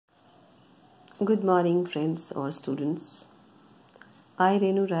Good morning, friends or students. I,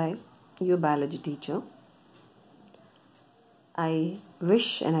 Renu Rai, your biology teacher. I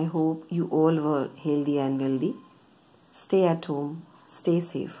wish and I hope you all were healthy and wealthy. Stay at home, stay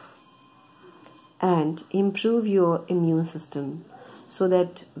safe, and improve your immune system so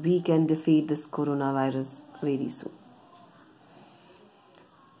that we can defeat this coronavirus very soon.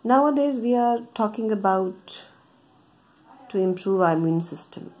 Nowadays, we are talking about to improve our immune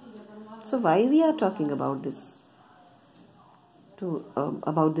system. So why we are talking about this?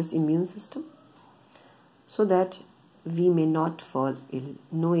 About this immune system, so that we may not fall ill.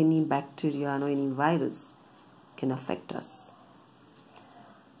 No any bacteria, no any virus can affect us.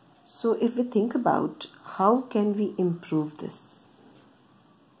 So if we think about how can we improve this,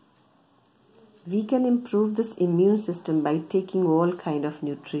 we can improve this immune system by taking all kind of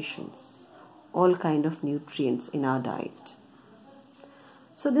nutritions, all kind of nutrients in our diet.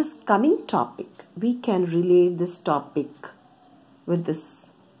 So this coming topic, we can relate this topic with this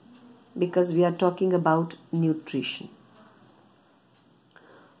because we are talking about nutrition.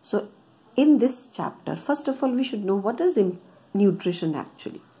 So in this chapter, first of all, we should know what is nutrition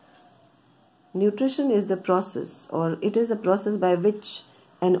actually. Nutrition is the process, or it is a process by which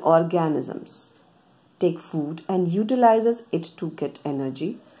an organisms take food and utilizes it to get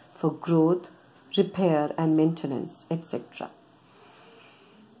energy for growth, repair and maintenance, etc.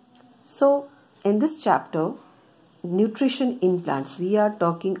 So in this chapter, nutrition in plants, we are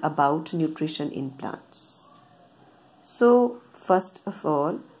talking about nutrition in plants. So first of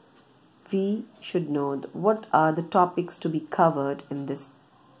all, we should know what are the topics to be covered in this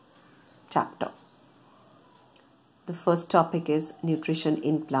chapter. The first topic is nutrition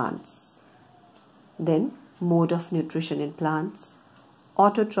in plants. Then mode of nutrition in plants,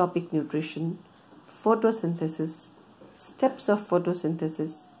 autotrophic nutrition, photosynthesis, steps of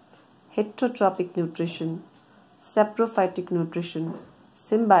photosynthesis, heterotrophic nutrition, saprophytic nutrition,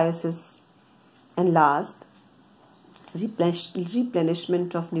 symbiosis, and last,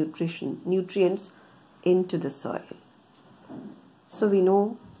 replenishment of nutrients into the soil. So we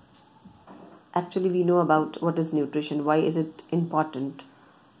know about what is nutrition. Why is it important?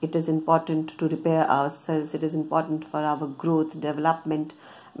 It is important to repair our cells. It is important for our growth, development,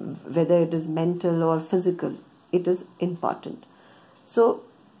 whether it is mental or physical. It is important. So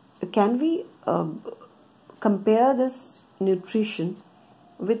can we compare this nutrition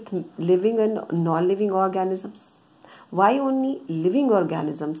with living and non-living organisms? Why only living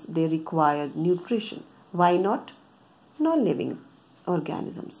organisms they require nutrition? Why not non-living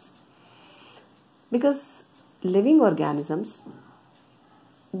organisms? Because living organisms,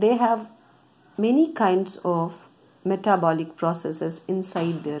 they have many kinds of metabolic processes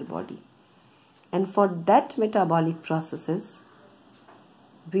inside their body, and for that metabolic processes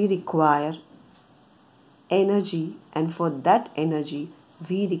we require energy, and for that energy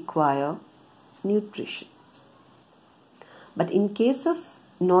we require nutrition. But in case of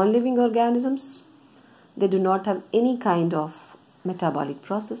non-living organisms, they do not have any kind of metabolic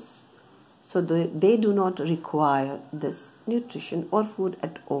process, so they do not require this nutrition or food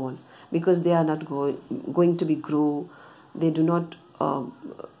at all, because they are not going to be grow. They do not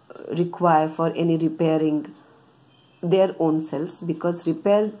require for any repairing their own cells, because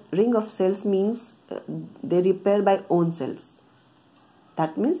repairing of cells means they repair by own selves.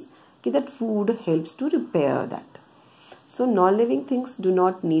 That means that food helps to repair that. So non-living things do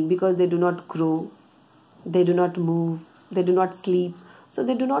not need, because they do not grow, they do not move, they do not sleep, so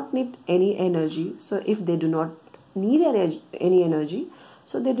they do not need any energy. So if they do not need any energy,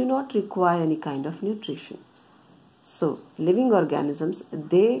 so they do not require any kind of nutrition. So living organisms,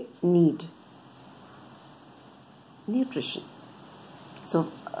 they need nutrition.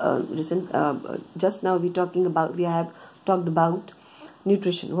 So just now we have talked about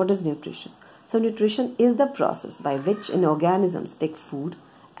nutrition. What is nutrition? So nutrition is the process by which an organism takes food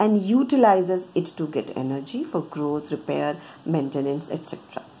and utilizes it to get energy for growth, repair, maintenance,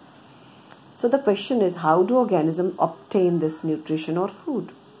 etc. So the question is, how do organisms obtain this nutrition or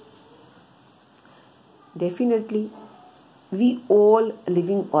food? Definitely, we all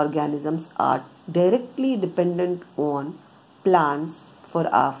living organisms are directly dependent on plants for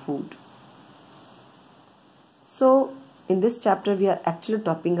our food. So in this chapter, we are actually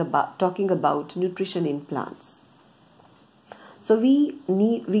talking about nutrition in plants. So we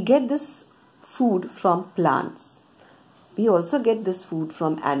get this food from plants. We also get this food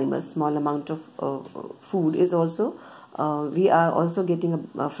from animals. Small amount of food is also we are also getting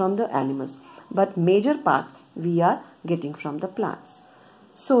from the animals, but major part we are getting from the plants.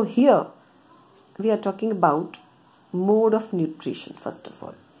 So here we are talking about mode of nutrition first of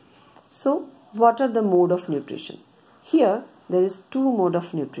all. So what are the mode of nutrition? Here there is two mode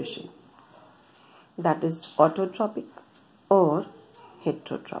of nutrition, that is autotrophic or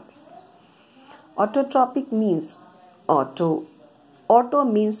heterotrophic. Autotrophic means auto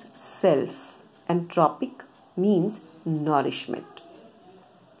means self and trophic means nourishment.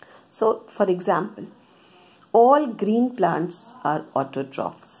 So for example, all green plants are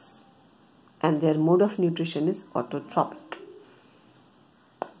autotrophs and their mode of nutrition is autotrophic.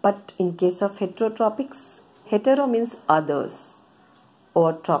 But in case of heterotrophics, hetero means others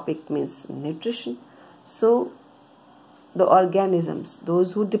or trophic means nutrition. So the organisms,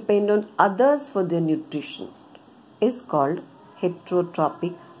 those who depend on others for their nutrition, is called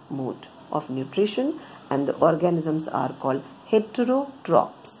heterotrophic mode of nutrition, and the organisms are called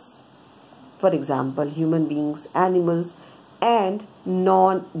heterotrophs. For example, human beings, animals and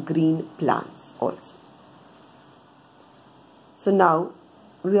non-green plants also. So now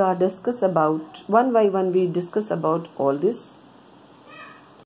we are discuss about one by one, we discuss about all this